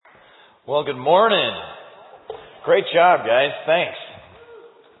Well, good morning. Great job, guys. Thanks.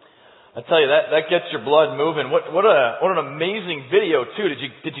 I tell you, that gets your blood moving. What an amazing video too.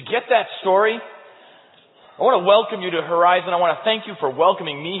 Did you get that story? I want to welcome you to Horizon. I want to thank you for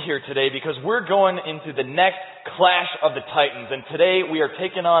welcoming me here today because we're going into the next clash of the Titans. And today we are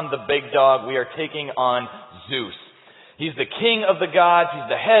taking on the big dog. We are taking on Zeus. He's the king of the gods. He's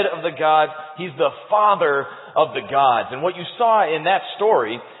the head of the gods. He's the father of the gods. And what you saw in that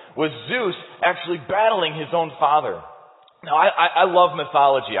story was Zeus actually battling his own father. Now, I love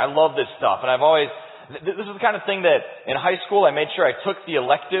mythology. I love this stuff. And this is the kind of thing that in high school I made sure I took the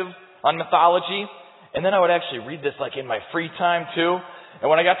elective on mythology. And then I would actually read this like in my free time too. And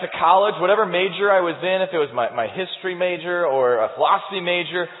when I got to college, whatever major I was in, if it was my history major or a philosophy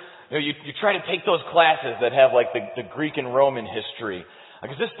major, you try to take those classes that have like the Greek and Roman history.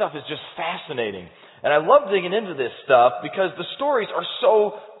 Because this stuff is just fascinating. And I love digging into this stuff because the stories are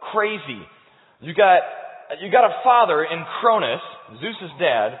so crazy. You got a father in Cronus, Zeus'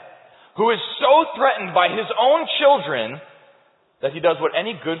 dad, who is so threatened by his own children that he does what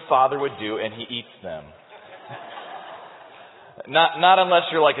any good father would do, and he eats them. Not unless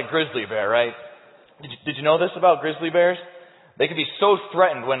you're like a grizzly bear, right? Did you know this about grizzly bears? They can be so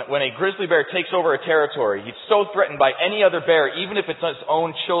threatened when a grizzly bear takes over a territory. He's so threatened by any other bear, even if it's his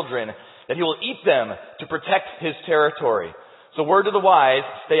own children, that he will eat them to protect his territory. So word to the wise,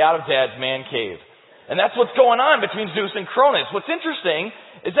 stay out of Dad's man cave. And that's what's going on between Zeus and Cronus. What's interesting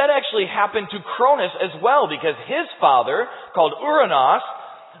is that actually happened to Cronus as well, because his father, called Uranos,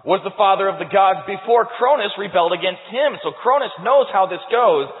 was the father of the gods before Cronus rebelled against him. So Cronus knows how this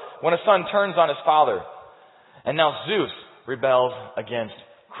goes when a son turns on his father. And now Zeus rebels against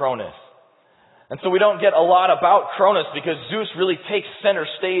Cronus. And so we don't get a lot about Cronus because Zeus really takes center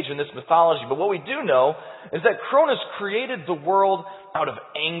stage in this mythology. But what we do know is that Cronus created the world out of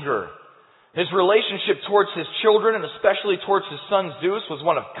anger. His relationship towards his children, and especially towards his son Zeus, was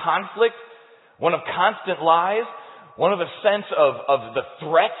one of conflict, one of constant lies, one of a sense of the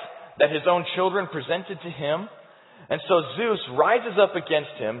threat that his own children presented to him. And so Zeus rises up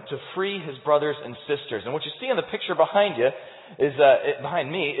against him to free his brothers and sisters. And what you see in the picture behind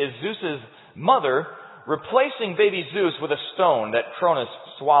me is Zeus's mother replacing baby Zeus with a stone that Cronus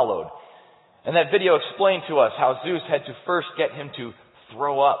swallowed. And that video explained to us how Zeus had to first get him to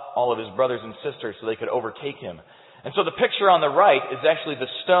throw up all of his brothers and sisters so they could overtake him. And so the picture on the right is actually the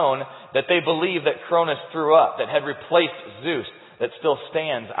stone that they believe that Cronus threw up, that had replaced Zeus, that still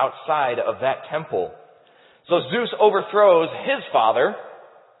stands outside of that temple. So Zeus overthrows his father,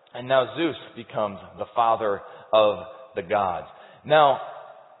 and now Zeus becomes the father of the gods. Now,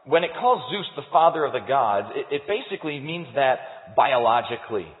 when it calls Zeus the father of the gods, it basically means that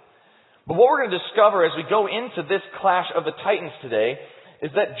biologically. But what we're going to discover as we go into this clash of the Titans today is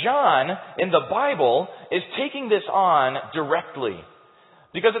that John, in the Bible, is taking this on directly.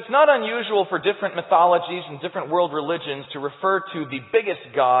 Because it's not unusual for different mythologies and different world religions to refer to the biggest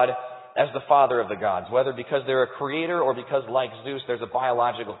god as the father of the gods, whether because they're a creator or because, like Zeus, there's a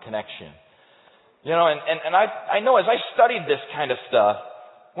biological connection. And I know as I studied this kind of stuff,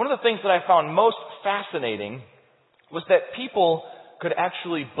 one of the things that I found most fascinating was that people could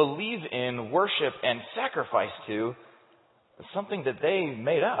actually believe in, worship, and sacrifice to something that they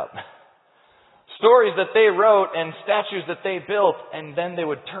made up. Stories that they wrote and statues that they built, and then they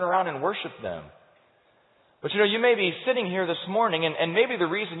would turn around and worship them. But you may be sitting here this morning, and maybe the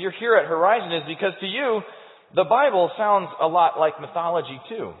reason you're here at Horizon is because to you, the Bible sounds a lot like mythology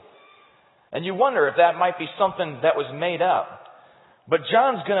too. And you wonder if that might be something that was made up. But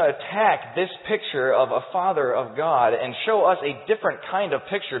John's going to attack this picture of a father of God and show us a different kind of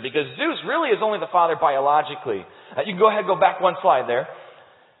picture, because Zeus really is only the father biologically. You can go ahead and go back one slide there.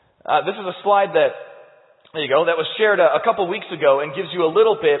 This is a slide that was shared a couple weeks ago and gives you a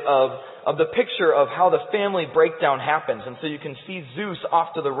little bit of the picture of how the family breakdown happens. And so you can see Zeus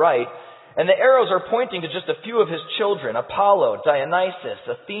off to the right. And the arrows are pointing to just a few of his children: Apollo, Dionysus,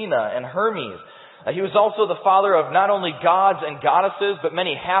 Athena, and Hermes. He was also the father of not only gods and goddesses, but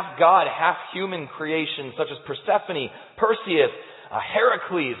many half-god, half-human creations, such as Persephone, Perseus,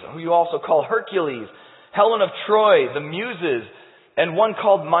 Heracles, who you also call Hercules, Helen of Troy, the Muses, and one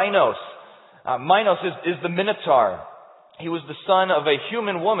called Minos. Minos is the Minotaur. He was the son of a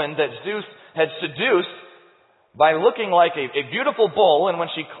human woman that Zeus had seduced by looking like a beautiful bull, and when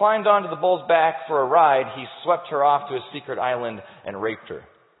she climbed onto the bull's back for a ride, he swept her off to a secret island and raped her.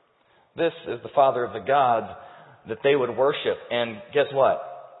 This is the father of the gods that they would worship. And guess what?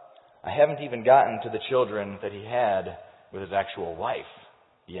 I haven't even gotten to the children that he had with his actual wife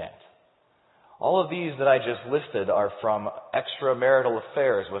yet. All of these that I just listed are from extramarital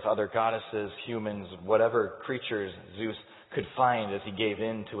affairs with other goddesses, humans, whatever creatures Zeus could find as he gave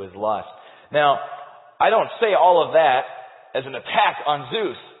in to his lust. Now, I don't say all of that as an attack on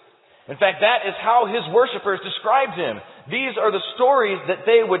Zeus. In fact, that is how his worshipers described him. These are the stories that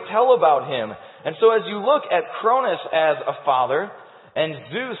they would tell about him. And so as you look at Cronus as a father and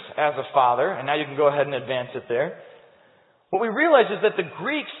Zeus as a father, and now you can go ahead and advance it there, what we realize is that the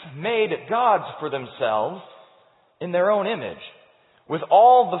Greeks made gods for themselves in their own image, with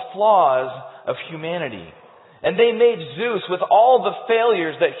all the flaws of humanity. And they made Zeus with all the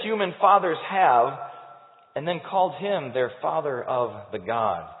failures that human fathers have, and then called him their father of the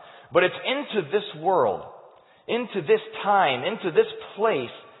gods. But it's into this world, into this time, into this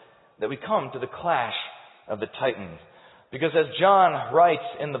place that we come to the clash of the titans. Because as John writes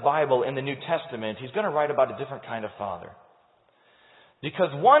in the Bible, in the New Testament, he's going to write about a different kind of father.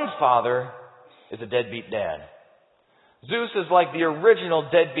 Because one father is a deadbeat dad. Zeus is like the original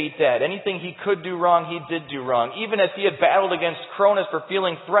deadbeat dad. Anything he could do wrong, he did do wrong. Even as he had battled against Cronus for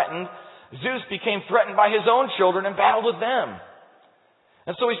feeling threatened, Zeus became threatened by his own children and battled with them.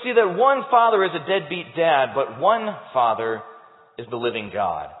 And so we see that one father is a deadbeat dad, but one father is the living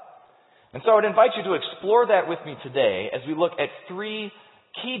God. And so I would invite you to explore that with me today as we look at three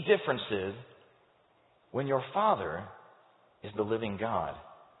key differences when your father is the living God.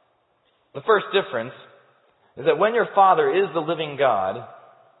 The first difference is that when your father is the living God,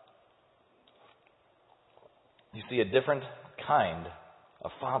 you see a different kind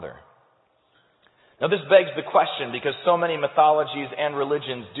of father. Now this begs the question, because so many mythologies and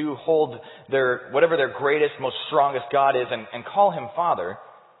religions do hold whatever their greatest, most strongest God is and call him Father.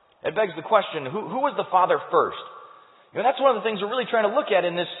 It begs the question, who was the Father first? You know, that's one of the things we're really trying to look at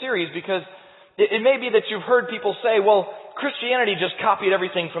in this series, because it may be that you've heard people say, well, Christianity just copied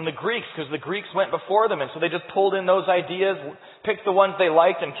everything from the Greeks because the Greeks went before them, and so they just pulled in those ideas, picked the ones they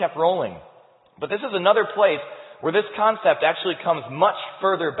liked, and kept rolling. But this is another place where this concept actually comes much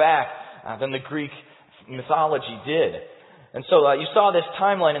further back than the Greek mythology did. And so you saw this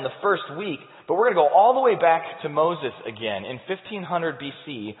timeline in the first week, but we're going to go all the way back to Moses again in 1500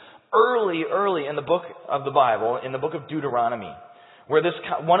 BC, early in the book of the Bible, in the book of Deuteronomy, where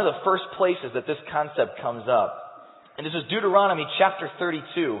one of the first places that this concept comes up. And this is Deuteronomy chapter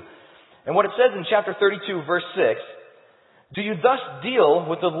 32. And what it says in chapter 32, verse 6, "Do you thus deal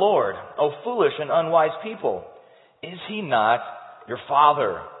with the Lord, O foolish and unwise people? Is he not your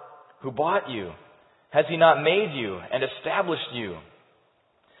father who bought you? Has he not made you and established you?"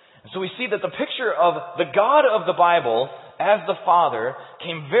 And so we see that the picture of the God of the Bible as the Father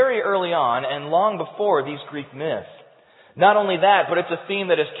came very early on and long before these Greek myths. Not only that, but it's a theme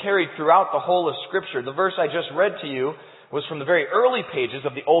that is carried throughout the whole of Scripture. The verse I just read to you was from the very early pages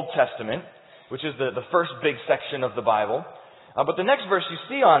of the Old Testament, which is the first big section of the Bible. But the next verse you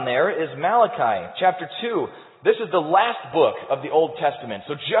see on there is Malachi chapter 2. This is the last book of the Old Testament.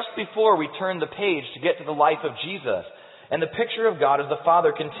 So just before we turn the page to get to the life of Jesus. And the picture of God as the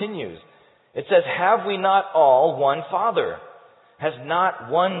Father continues. It says, "Have we not all one Father? Has not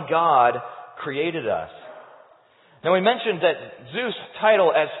one God created us?" Now we mentioned that Zeus'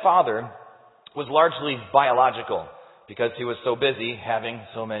 title as Father was largely biological, because he was so busy having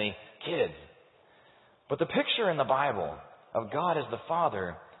so many kids. But the picture in the Bible of God as the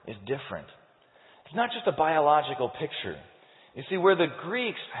Father is different. It's not just a biological picture. You see, where the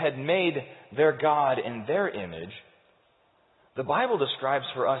Greeks had made their God in their image, the Bible describes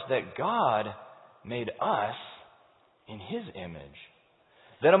for us that God made us in his image.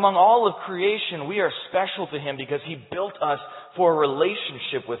 That among all of creation, we are special to him because he built us for a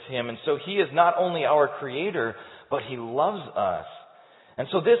relationship with him. And so he is not only our creator, but he loves us. And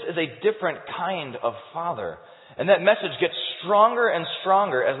so this is a different kind of Father. And that message gets stronger and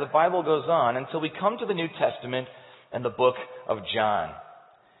stronger as the Bible goes on until we come to the New Testament and the book of John.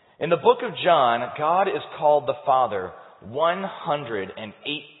 In the book of John, God is called the Father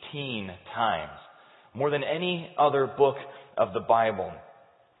 118 times, more than any other book of the Bible.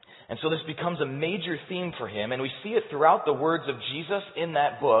 And so this becomes a major theme for him, and we see it throughout the words of Jesus in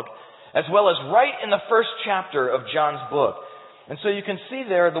that book, as well as right in the first chapter of John's book. And so you can see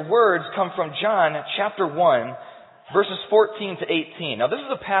there the words come from John chapter 1, verses 14 to 18. Now this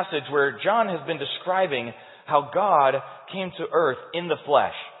is a passage where John has been describing how God came to earth in the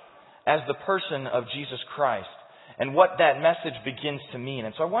flesh as the person of Jesus Christ and what that message begins to mean.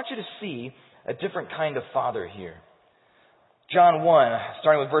 And so I want you to see a different kind of Father here. John 1,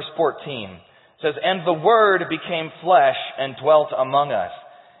 starting with verse 14, says, "And the Word became flesh and dwelt among us,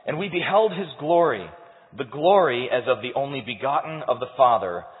 and we beheld his glory, the glory as of the only begotten of the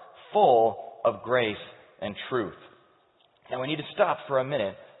Father, full of grace and truth. Now we need to stop for a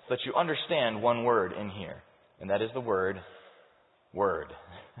minute so that you understand one word in here, and that is the word, word.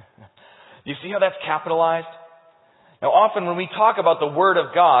 Do you see how that's capitalized? Now often when we talk about the Word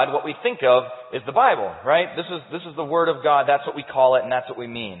of God, what we think of is the Bible, right? This is the Word of God, that's what we call it, and that's what we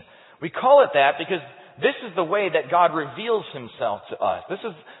mean. We call it that because this is the way that God reveals Himself to us.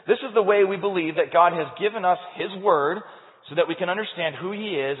 This is the way we believe that God has given us His Word so that we can understand who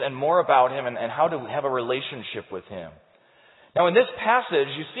He is and more about Him and how to have a relationship with Him. Now in this passage,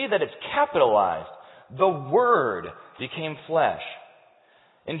 you see that it's capitalized. The Word became flesh.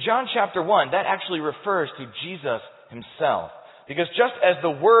 In John chapter 1, that actually refers to Jesus Himself. Because just as the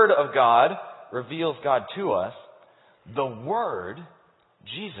Word of God reveals God to us, the Word,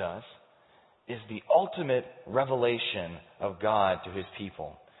 Jesus, is the ultimate revelation of God to His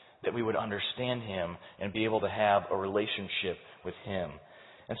people. That we would understand Him and be able to have a relationship with Him.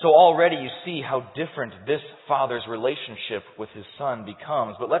 And so already you see how different this Father's relationship with His Son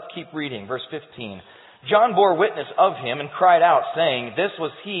becomes. But let's keep reading. Verse 15. John bore witness of Him and cried out, saying, "This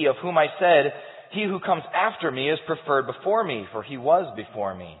was He of whom I said, He who comes after me is preferred before me, for He was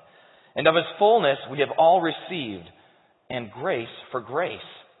before me. And of His fullness we have all received, and grace for grace.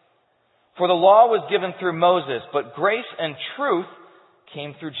 For the law was given through Moses, but grace and truth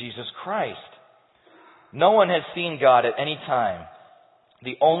came through Jesus Christ. No one has seen God at any time.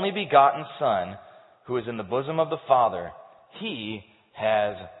 The only begotten Son, who is in the bosom of the Father, He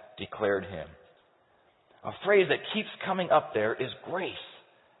has declared Him." A phrase that keeps coming up there is grace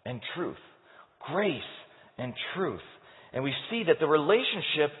and truth. Grace and truth. And we see that the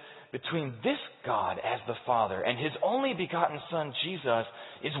relationship between this God as the Father and His only begotten Son, Jesus,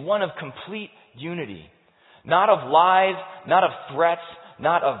 is one of complete unity. Not of lies, not of threats,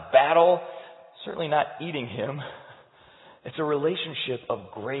 not of battle, certainly not eating Him. It's a relationship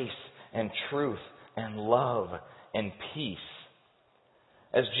of grace and truth and love and peace.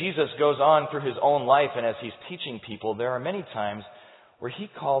 As Jesus goes on through His own life and as He's teaching people, there are many times where He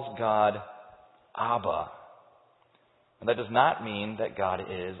calls God Abba. And that does not mean that God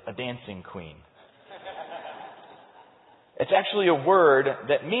is a dancing queen. It's actually a word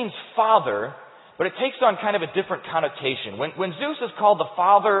that means father, but it takes on kind of a different connotation. When Zeus is called the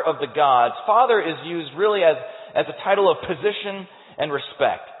father of the gods, father is used really as a title of position and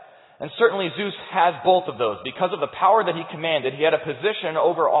respect. And certainly Zeus has both of those. Because of the power that he commanded, he had a position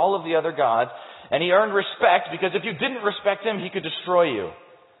over all of the other gods, and he earned respect because if you didn't respect him, he could destroy you.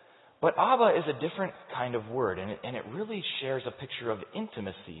 But Abba is a different kind of word, and it really shares a picture of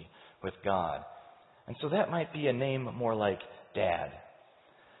intimacy with God. And so that might be a name more like Dad.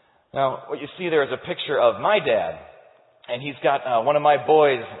 Now, what you see there is a picture of my dad, and he's got one of my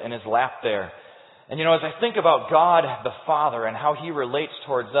boys in his lap there. And as I think about God the Father and how He relates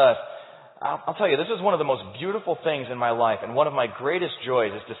towards us, I'll tell you, this is one of the most beautiful things in my life, and one of my greatest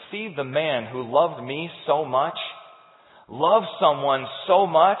joys is to see the man who loved me so much, love someone so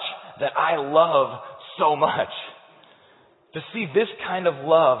much that I love so much. To see this kind of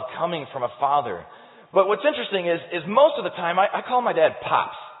love coming from a father. But what's interesting is most of the time I call my dad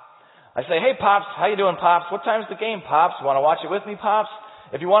Pops. I say, "Hey Pops, how you doing, Pops? What time's the game, Pops? Want to watch it with me, Pops?"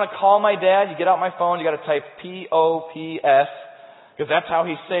 If you want to call my dad, you get out my phone, you got to type P-O-P-S, because that's how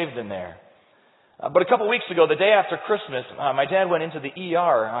he's saved in there. But a couple weeks ago, the day after Christmas, my dad went into the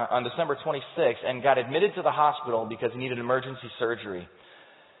ER on December 26th and got admitted to the hospital because he needed emergency surgery.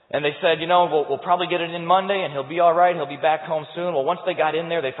 And they said, we'll probably get it in Monday and he'll be all right. He'll be back home soon. Well, once they got in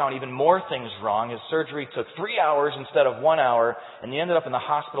there, they found even more things wrong. His surgery took 3 hours instead of 1 hour, and he ended up in the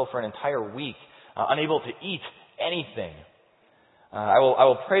hospital for an entire week, unable to eat anything. I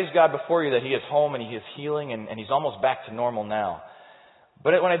will praise God before you that he is home and he is healing and he's almost back to normal now.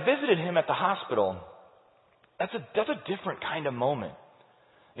 But when I visited him at the hospital, that's a different kind of moment.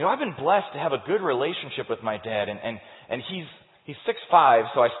 I've been blessed to have a good relationship with my dad, and he's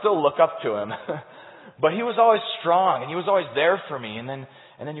 6'5", so I still look up to him. But he was always strong and he was always there for me. And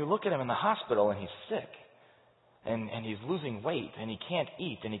then you look at him in the hospital and he's sick, and he's losing weight and he can't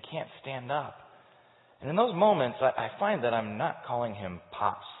eat and he can't stand up. And in those moments, I find that I'm not calling him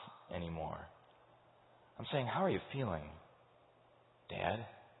Pops anymore. I'm saying, "How are you feeling, Dad?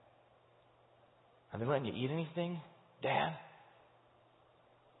 Are they letting you eat anything, Dad?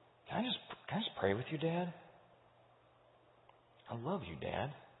 Can I just pray with you, Dad? I love you,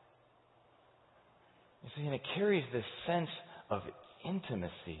 Dad." You see, and it carries this sense of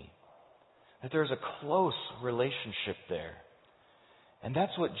intimacy, that there's a close relationship there. And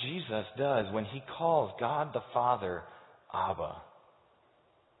that's what Jesus does when He calls God the Father Abba.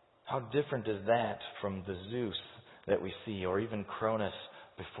 How different is that from the Zeus that we see, or even Cronus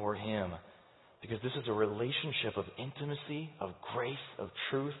before him? Because this is a relationship of intimacy, of grace, of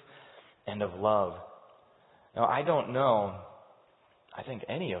truth, and of love. Now, I don't know, I think,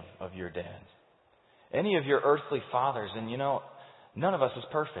 any of your dads, any of your earthly fathers. And none of us is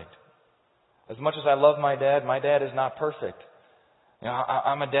perfect. As much as I love my dad is not perfect.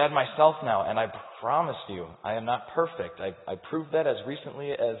 I'm a dad myself now, and I promise you, I am not perfect. I proved that as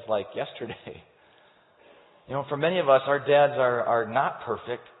recently as yesterday. For many of us, our dads are not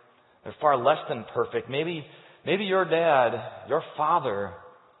perfect. They're far less than perfect. Maybe your dad, your father,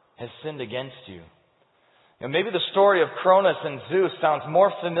 has sinned against you. Maybe the story of Cronus and Zeus sounds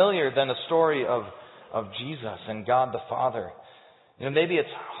more familiar than the story of Jesus and God the Father. Maybe it's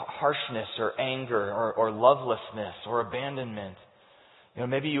harshness or anger or lovelessness or abandonment.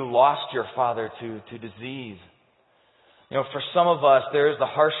 Maybe you lost your father to disease. For some of us, there is the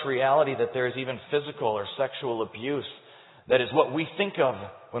harsh reality that there is even physical or sexual abuse. That is what we think of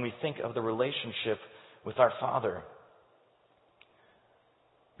when we think of the relationship with our father.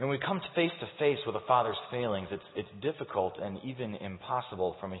 When we come face to face with a father's failings, it's difficult and even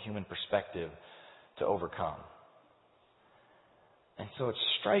impossible from a human perspective to overcome. And so it's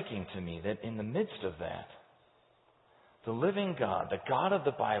striking to me that in the midst of that, the living God, the God of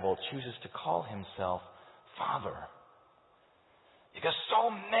the Bible, chooses to call himself Father. Because so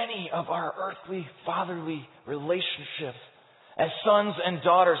many of our earthly, fatherly relationships as sons and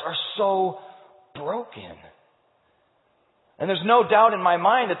daughters are so broken. And there's no doubt in my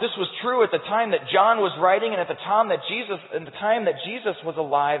mind that this was true at the time that John was writing and at the time that Jesus was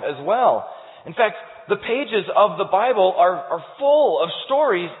alive as well. In fact, the pages of the Bible are full of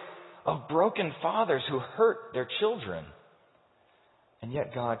stories of broken fathers who hurt their children. And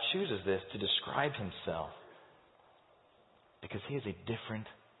yet God chooses this to describe himself because he is a different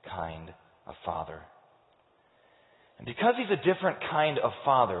kind of father. And because he's a different kind of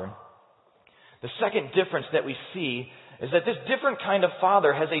father, the second difference that we see is that this different kind of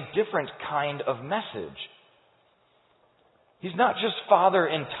father has a different kind of message. He's not just father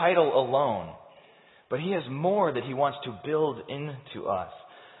in title alone, but he has more that he wants to build into us.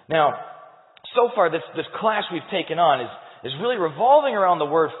 Now, so far this clash we've taken on is really revolving around the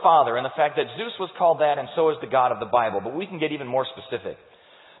word father and the fact that Zeus was called that and so is the God of the Bible. But we can get even more specific.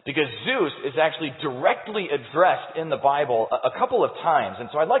 Because Zeus is actually directly addressed in the Bible a couple of times. And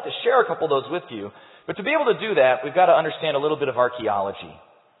so I'd like to share a couple of those with you. But to be able to do that, we've got to understand a little bit of archaeology.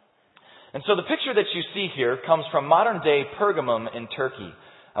 And so the picture that you see here comes from modern-day Pergamum in Turkey.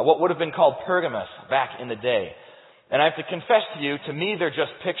 What would have been called Pergamus back in the day. And I have to confess to you, to me they're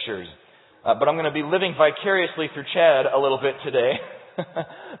just pictures. But I'm going to be living vicariously through Chad a little bit today.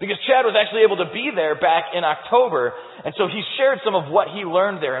 Because Chad was actually able to be there back in October. And so he shared some of what he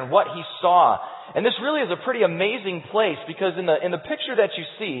learned there and what he saw. And this really is a pretty amazing place because in the picture that you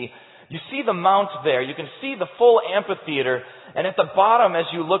see the mount there. You can see the full amphitheater. And at the bottom, as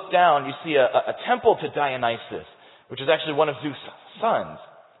you look down, you see a temple to Dionysus, which is actually one of Zeus' sons.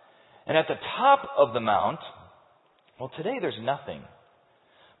 And at the top of the mount, well, today there's nothing.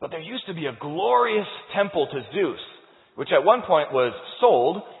 But there used to be a glorious temple to Zeus, which at one point was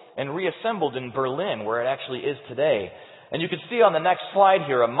sold and reassembled in Berlin, where it actually is today. And you can see on the next slide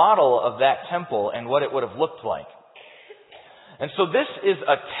here a model of that temple and what it would have looked like. And so this is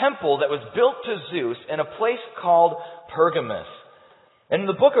a temple that was built to Zeus in a place called Pergamus. And in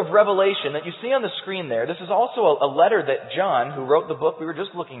the book of Revelation that you see on the screen there, this is also a letter that John, who wrote the book we were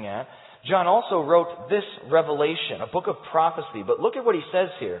just looking at, John also wrote this Revelation, a book of prophecy. But look at what he says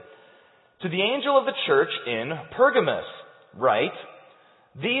here. To the angel of the church in Pergamus, write,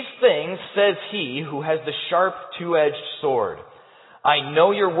 "These things says he who has the sharp two-edged sword. I know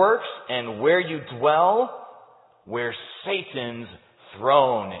your works and where you dwell, where Satan's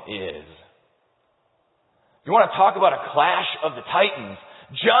throne is." You want to talk about a clash of the titans?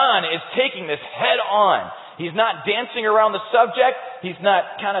 John is taking this head on. He's not dancing around the subject. He's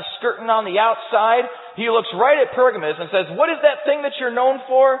not kind of skirting on the outside. He looks right at Pergamus and says, what is that thing that you're known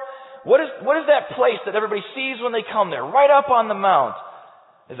for? What is that place that everybody sees when they come there? Right up on the mount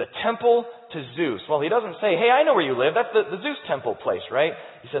is a temple to Zeus. Well, he doesn't say, hey, I know where you live. That's the Zeus temple place, right?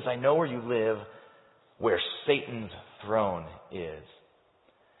 He says, I know where you live, where Satan's throne is.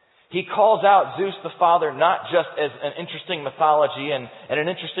 He calls out Zeus the Father not just as an interesting mythology and an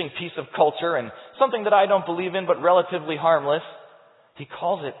interesting piece of culture and something that I don't believe in but relatively harmless. He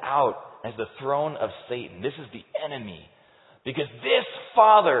calls it out as the throne of Satan. This is the enemy. Because this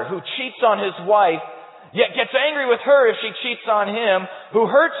father who cheats on his wife, yet gets angry with her if she cheats on him, who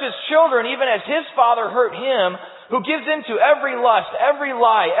hurts his children even as his father hurt him, who gives in to every lust, every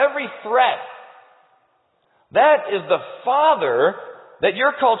lie, every threat. That is the father that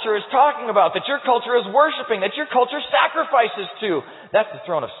your culture is talking about, that your culture is worshiping, that your culture sacrifices to. That's the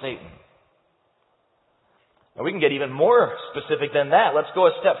throne of Satan. Now we can get even more specific than that. Let's go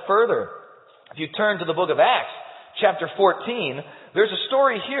a step further. If you turn to the book of Acts, chapter 14, there's a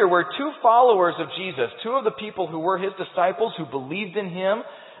story here where two followers of Jesus, two of the people who were his disciples who believed in him,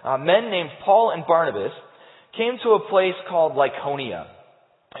 men named Paul and Barnabas, came to a place called Lycaonia.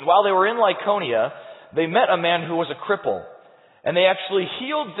 And while they were in Lycaonia, they met a man who was a cripple. And they actually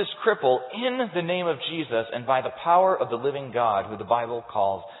healed this cripple in the name of Jesus and by the power of the living God, who the Bible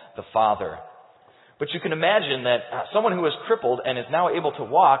calls the Father. But you can imagine that someone who is crippled and is now able to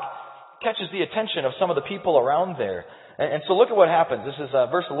walk catches the attention of some of the people around there. And so look at what happens. This is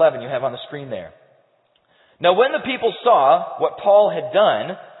verse 11 you have on the screen there. Now when the people saw what Paul had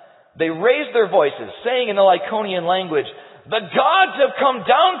done, they raised their voices, saying in the Lycaonian language, "The gods have come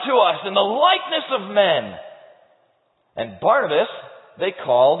down to us in the likeness of men." And Barnabas they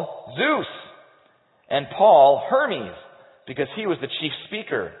called Zeus, and Paul Hermes, because he was the chief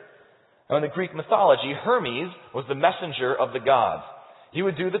speaker. Now in the Greek mythology, Hermes was the messenger of the gods. He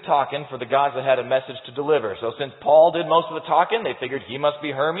would do the talking for the gods that had a message to deliver. So since Paul did most of the talking, they figured he must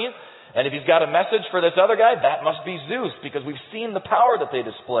be Hermes. And if he's got a message for this other guy, that must be Zeus, because we've seen the power that they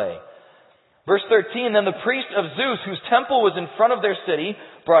display. Verse 13, then the priest of Zeus, whose temple was in front of their city,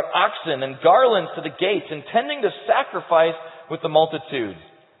 brought oxen and garlands to the gates, intending to sacrifice with the multitudes.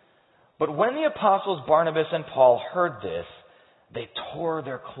 But when the apostles Barnabas and Paul heard this, they tore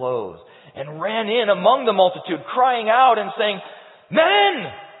their clothes and ran in among the multitude, crying out and saying,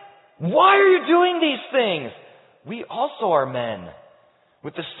 "Men, why are you doing these things? We also are men,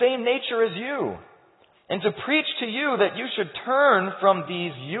 with the same nature as you, and to preach to you that you should turn from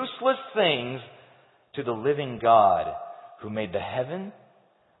these useless things to the living God, who made the heaven,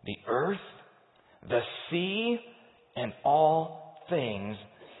 the earth, the sea, and all things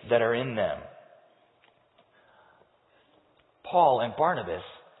that are in them." Paul and Barnabas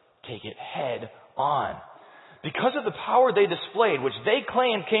take it head on. Because of the power they displayed, which they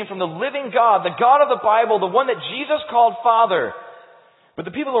claimed came from the living God, the God of the Bible, the one that Jesus called Father. But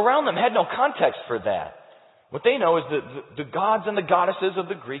the people around them had no context for that. What they know is the gods and the goddesses of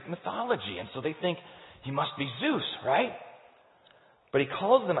the Greek mythology. And so they think he must be Zeus, right? But he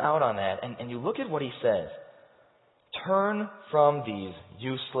calls them out on that. And you look at what he says. Turn from these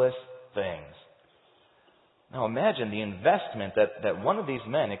useless things. Now imagine the investment that one of these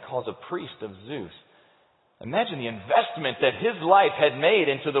men, it calls a priest of Zeus. Imagine the investment that his life had made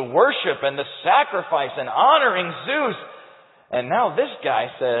into the worship and the sacrifice and honoring Zeus. And now this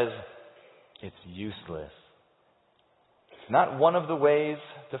guy says, it's useless. It's not one of the ways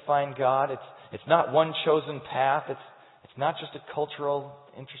to find God. It's not one chosen path. It's not just a cultural,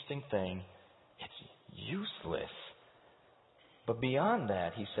 interesting thing. It's useless. But beyond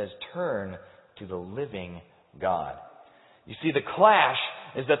that, he says, turn to the living God. You see, the clash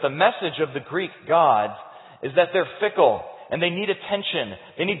is that the message of the Greek gods is that they're fickle and they need attention.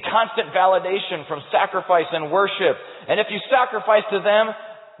 They need constant validation from sacrifice and worship. And if you sacrifice to them,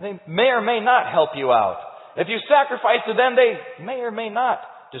 they may or may not help you out. If you sacrifice to them, they may or may not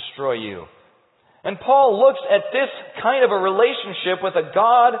destroy you. And Paul looks at this kind of a relationship with a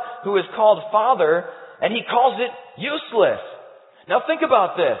God who is called Father, and he calls it useless. Now think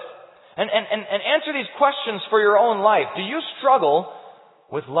about this. And answer these questions for your own life. Do you struggle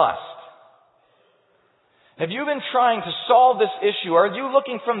with lust? Have you been trying to solve this issue? Are you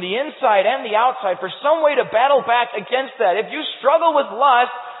looking from the inside and the outside for some way to battle back against that? If you struggle with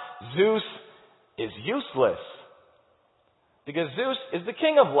lust, Zeus is useless. Because Zeus is the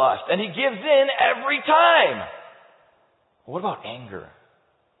king of lust, and he gives in every time. What about anger?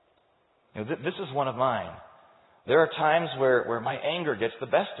 You know, this is one of mine. There are times where my anger gets the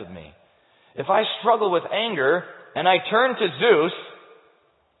best of me. If I struggle with anger and I turn to Zeus,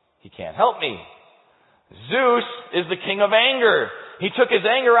 he can't help me. Zeus is the king of anger. He took his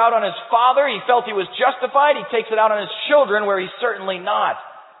anger out on his father. He felt he was justified. He takes it out on his children where he's certainly not.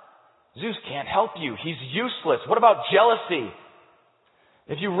 Zeus can't help you. He's useless. What about jealousy?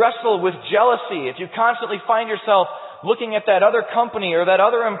 If you wrestle with jealousy, if you constantly find yourself looking at that other company or that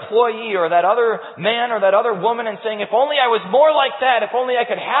other employee or that other man or that other woman and saying, if only I was more like that, if only I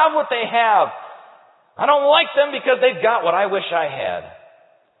could have what they have. I don't like them because they've got what I wish I had.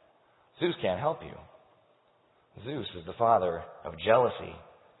 Zeus can't help you. Zeus is the father of jealousy.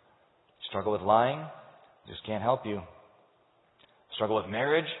 Struggle with lying? Zeus can't help you. Struggle with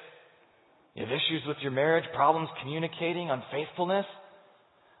marriage? You have issues with your marriage, problems communicating, unfaithfulness?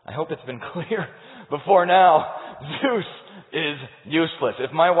 I hope it's been clear before now. Zeus is useless.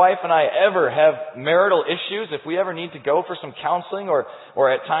 If my wife and I ever have marital issues, if we ever need to go for some counseling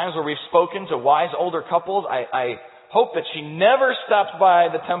or at times where we've spoken to wise older couples, I hope that she never stops by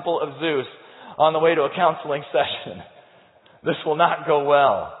the temple of Zeus on the way to a counseling session. This will not go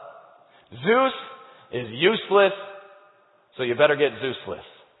well. Zeus is useless, so you better get Zeusless.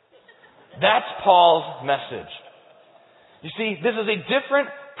 That's Paul's message. You see, this is a different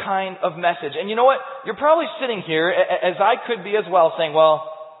kind of message. And you know what? You're probably sitting here, as I could be as well, saying, well,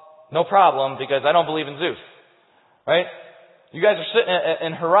 no problem, because I don't believe in Zeus. Right? You guys are sitting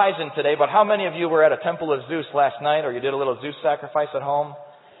in Horizon today, but how many of you were at a temple of Zeus last night, or you did a little Zeus sacrifice at home?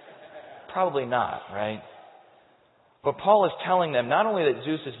 Probably not, right? But Paul is telling them not only that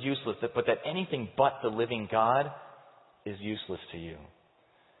Zeus is useless, but that anything but the living God is useless to you.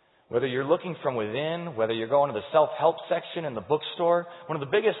 Whether you're looking from within, whether you're going to the self-help section in the bookstore, one of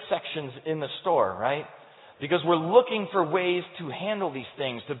the biggest sections in the store, right? Because we're looking for ways to handle these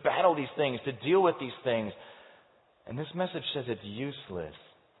things, to battle these things, to deal with these things. And this message says it's useless.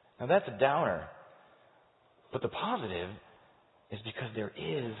 Now that's a downer. But the positive is because there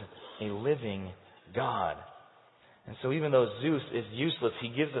is a living God. And so even though Zeus is useless, he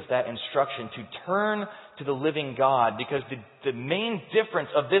gives us that instruction to turn to the living God, because the main difference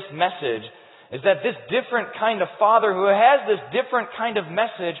of this message is that this different kind of Father who has this different kind of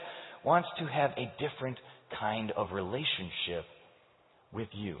message wants to have a different kind of relationship with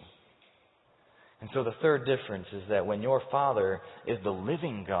you. And so the third difference is that when your Father is the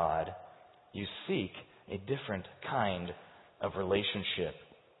living God, you seek a different kind of relationship.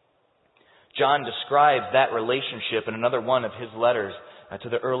 John describes that relationship in another one of his letters to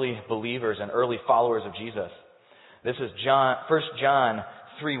the early believers and early followers of Jesus. This is 1 John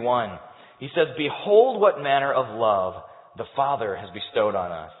 3:1. He says, "Behold what manner of love the Father has bestowed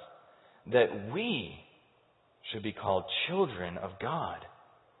on us, that we should be called children of God.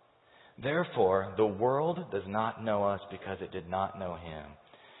 Therefore, the world does not know us because it did not know Him."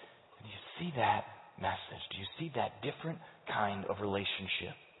 And do you see that message? Do you see that different kind of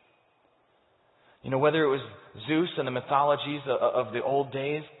relationship? You know, whether it was Zeus and the mythologies of the old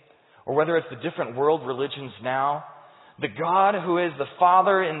days, or whether it's the different world religions now, the God who is the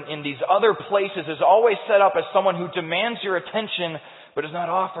Father in these other places is always set up as someone who demands your attention but does not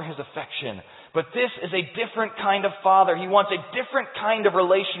offer His affection. But this is a different kind of Father. He wants a different kind of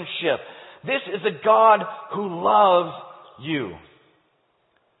relationship. This is a God who loves you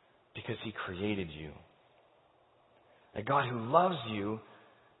because He created you. A God who loves you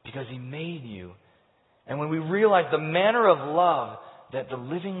because He made you. And when we realize the manner of love that the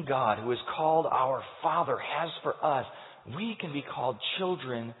living God who is called our Father has for us, we can be called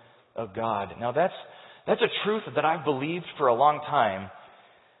children of God. Now that's a truth that I've believed for a long time,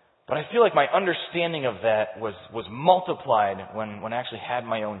 but I feel like my understanding of that was multiplied when I actually had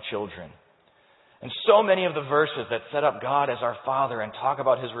my own children. And so many of the verses that set up God as our Father and talk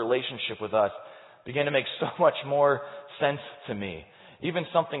about His relationship with us began to make so much more sense to me. Even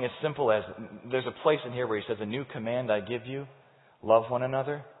something as simple as, there's a place in here where He says, "A new command I give you, love one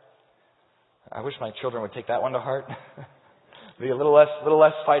another." I wish my children would take that one to heart. Be a little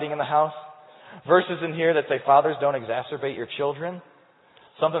less fighting in the house. Verses in here that say, "Fathers, don't exacerbate your children."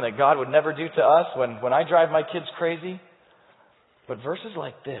 Something that God would never do to us when I drive my kids crazy. But verses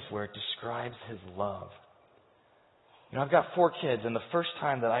like this, where it describes His love. You know, I've got 4 kids, and the first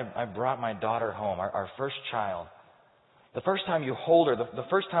time that I brought my daughter home, our first child, the first time you hold her, the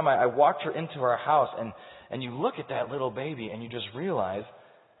first time I walked her into our house, and you look at that little baby and you just realize,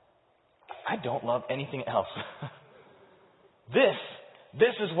 I don't love anything else.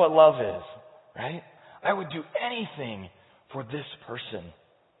 This is what love is, right? I would do anything for this person.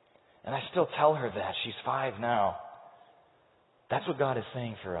 And I still tell her that. She's 5 now. That's what God is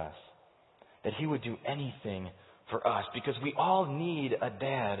saying for us. That He would do anything for us. Because we all need a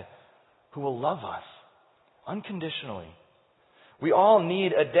dad who will love us unconditionally. We all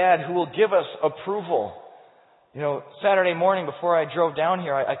need a dad who will give us approval. You know, Saturday morning before I drove down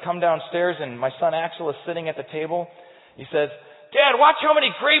here, I come downstairs and my son Axel is sitting at the table. He says, "Dad, watch how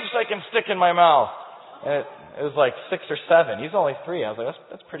many grapes I can stick in my mouth." And it was like 6 or 7. He's only 3. I was like,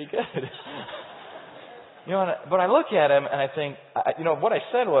 that's pretty good. You know, but I look at him and I think, what I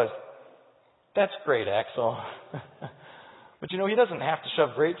said was, "That's great, Axel." But he doesn't have to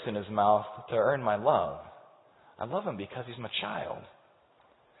shove grapes in his mouth to earn my love. I love him because he's my child.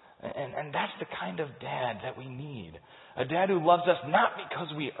 And that's the kind of dad that we need. A dad who loves us not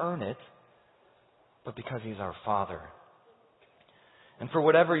because we earn it, but because He's our Father. And for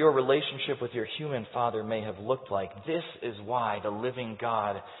whatever your relationship with your human father may have looked like, this is why the living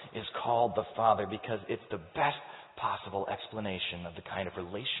God is called the Father, because it's the best possible explanation of the kind of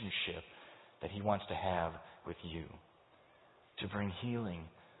relationship that He wants to have with you. To bring healing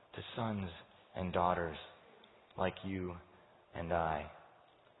to sons and daughters like you and I.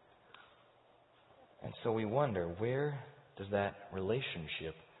 And so we wonder, where does that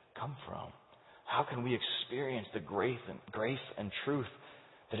relationship come from? How can we experience the grace and truth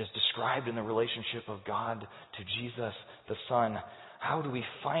that is described in the relationship of God to Jesus, the Son? How do we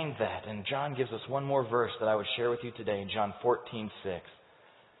find that? And John gives us one more verse that I would share with you today, John 14:6.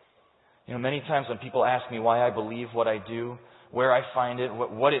 Many times when people ask me why I believe what I do, where I find it,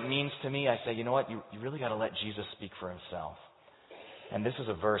 what it means to me, I say, you know what? You really got to let Jesus speak for Himself. And this is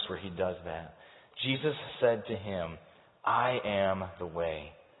a verse where He does that. Jesus said to him, I am the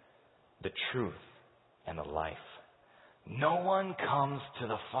way, the truth, and the life. No one comes to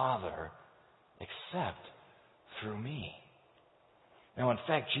the Father except through me. Now, in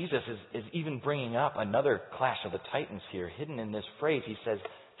fact, Jesus is even bringing up another clash of the titans here. Hidden in this phrase, He says,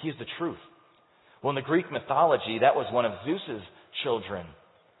 He is the truth. Well, in the Greek mythology, that was one of Zeus's children.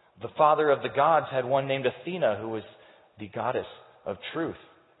 The father of the gods had one named Athena, who was the goddess of truth.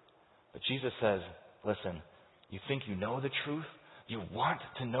 But Jesus says, listen, you think you know the truth? You want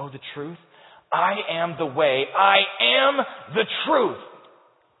to know the truth? I am the way. I am the truth.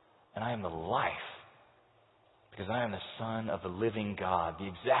 And I am the life. Because I am the Son of the living God, the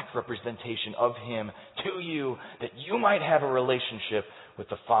exact representation of Him to you, that you might have a relationship with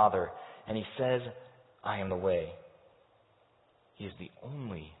the Father. And He says, I am the way. He is the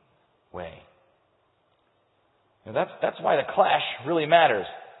only way. Now that's why the clash really matters.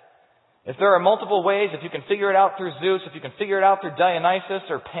 If there are multiple ways, if you can figure it out through Zeus, if you can figure it out through Dionysus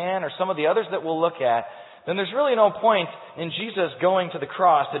or Pan or some of the others that we'll look at, then there's really no point in Jesus going to the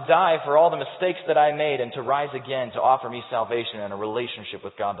cross to die for all the mistakes that I made and to rise again to offer me salvation and a relationship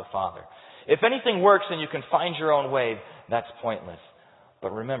with God the Father. If anything works and you can find your own way, that's pointless.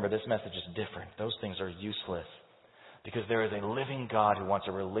 But remember, this message is different. Those things are useless because there is a living God who wants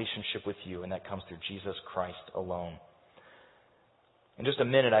a relationship with you, and that comes through Jesus Christ alone. In just a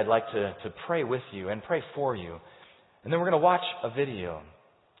minute, I'd like to pray with you and pray for you. And then we're going to watch a video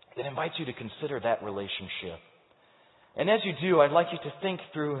that invites you to consider that relationship. And as you do, I'd like you to think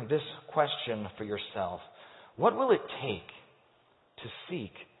through this question for yourself. What will it take to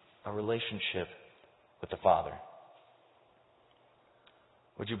seek a relationship with the Father?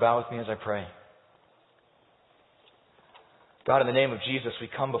 Would you bow with me as I pray? God, in the name of Jesus, we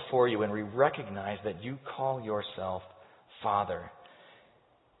come before you and we recognize that you call yourself Father.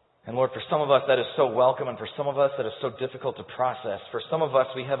 And Lord, for some of us that is so welcome, and for some of us that is so difficult to process. For some of us,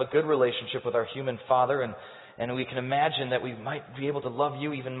 we have a good relationship with our human father, and we can imagine that we might be able to love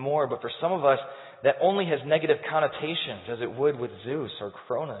you even more. But for some of us, that only has negative connotations, as it would with Zeus or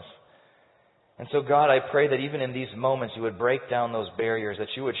Cronus. And so, God, I pray that even in these moments, you would break down those barriers, that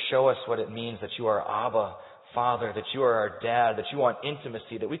you would show us what it means that you are Abba, Father, that you are our dad, that you want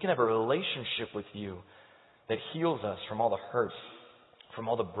intimacy, that we can have a relationship with you that heals us from all the hurts, from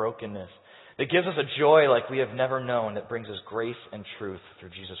all the brokenness, that gives us a joy like we have never known, that brings us grace and truth through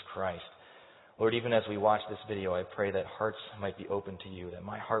Jesus Christ. Lord, even as we watch this video, I pray that hearts might be open to you, that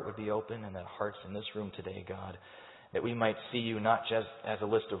my heart would be open, and that hearts in this room today, God, that we might see you not just as a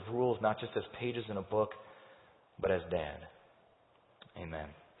list of rules, not just as pages in a book, but as Dad. Amen.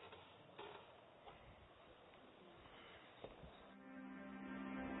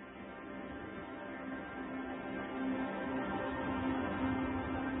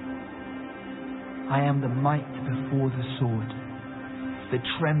 I am the might before the sword, the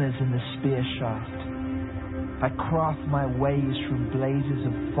tremors in the spear shaft. I craft my ways from blazes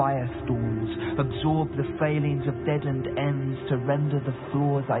of firestorms, absorb the failings of deadened ends to render the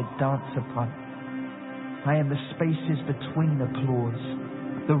floors I dance upon. I am the spaces between applause,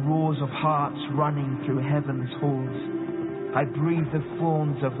 the roars of hearts running through heaven's halls. I breathe the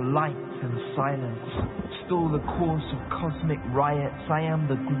forms of light and silence, stall the course of cosmic riots. I am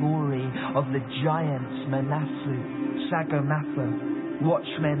the glory of the giants Manaslu, Sagarmatha,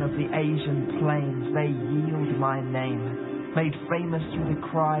 watchmen of the Asian plains. They yield my name, made famous through the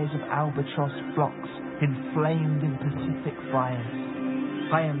cries of albatross flocks, inflamed in Pacific fires.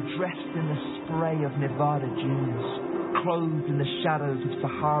 I am dressed in the spray of Nevada dunes, clothed in the shadows of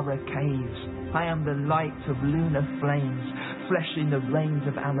Sahara caves. I am the light of lunar flames, fleshing the rains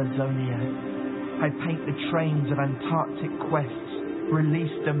of Amazonia. I paint the trains of Antarctic quests,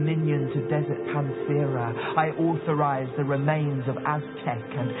 release dominion to desert Pantheon. I authorize the remains of Aztec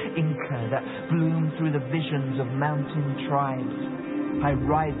and Inca that bloom through the visions of mountain tribes. I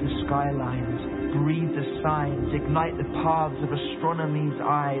ride the skylines, breathe the signs, ignite the paths of astronomy's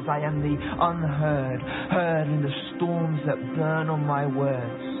eyes. I am the unheard, heard in the storms that burn on my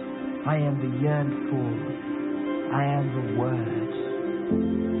words. I am the yearned for. I am the word.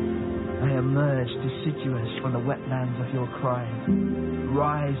 I emerge deciduous from the wetlands of your crying.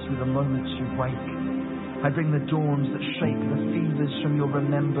 Rise through the moments you wake. I bring the dawns that shake the fevers from your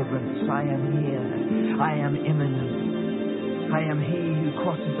remembrance. I am here. I am imminent. I am he who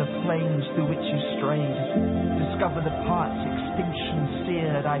crosses the plains through which you strayed. Discover the parts extinction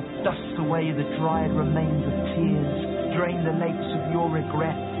seared. I dust away the dried remains of tears. Drain the lakes of your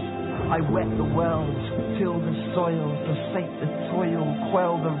regrets. I wet the world, till the soil, forsake the toil,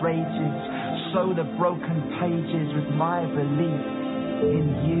 quell the rages, sow the broken pages with my belief in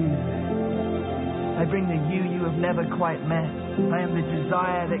you. I bring the you have never quite met. I am the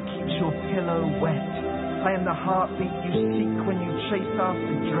desire that keeps your pillow wet. I am the heartbeat you seek when you chase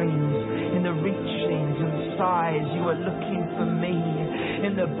after dreams. In the reachings and sighs you are looking for me.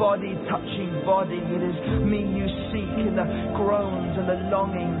 In the body touching body, it is me you seek. In the groans and the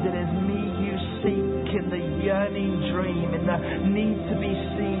longings, it is me you seek. In the yearning dream, in the need to be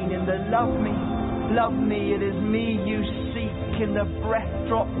seen. In the love me, it is me you seek. In the breath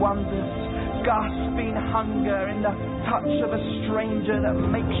drop wonders, gasping hunger, in the touch of a stranger that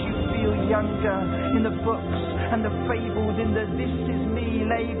makes you feel younger. In the books and the fables, in the this is me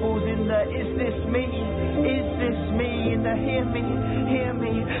labels, in the is this me, in the hear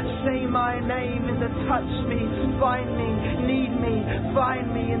me, say my name, in the touch me, find me, need me, find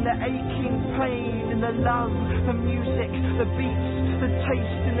me, in the aching pain, in the love, the music, the beats, the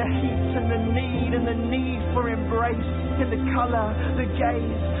taste, in the heat and the need for embrace, in the colour, the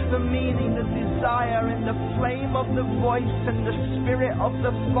gaze, the meaning, the desire, in the flame of the voice and the spirit of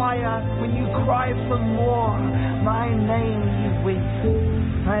the fire. When you cry for more, my name you weep.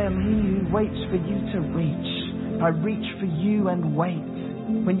 I am he who waits for you to reach. I reach for you and wait.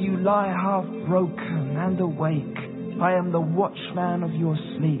 When you lie half broken and awake, I am the watchman of your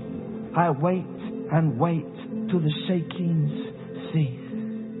sleep. I wait and wait till the shakings cease.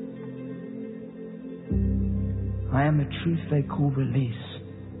 I am the truth they call release.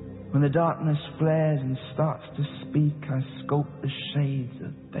 When the darkness flares and starts to speak, I sculpt the shades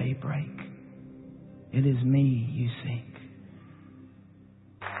of daybreak. It is me you seek.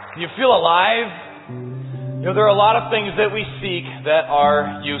 Do you feel alive? There are a lot of things that we seek that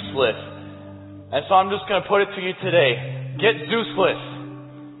are useless. And so I'm just going to put it to you today. Get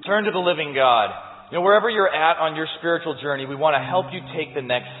Zeusless. Turn to the living God. Wherever you're at on your spiritual journey, we want to help you take the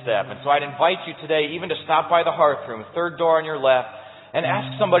next step. And so I'd invite you today even to stop by the hearth room, third door on your left, and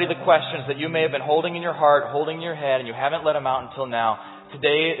ask somebody the questions that you may have been holding in your heart, holding in your head, and you haven't let them out until now.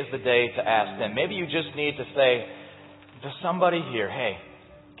 Today is the day to ask them. Maybe you just need to say to somebody here, hey,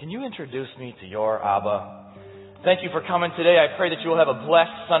 can you introduce me to your Abba? Thank you for coming today. I pray that you will have a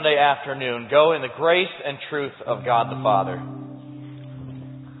blessed Sunday afternoon. Go in the grace and truth of God the Father.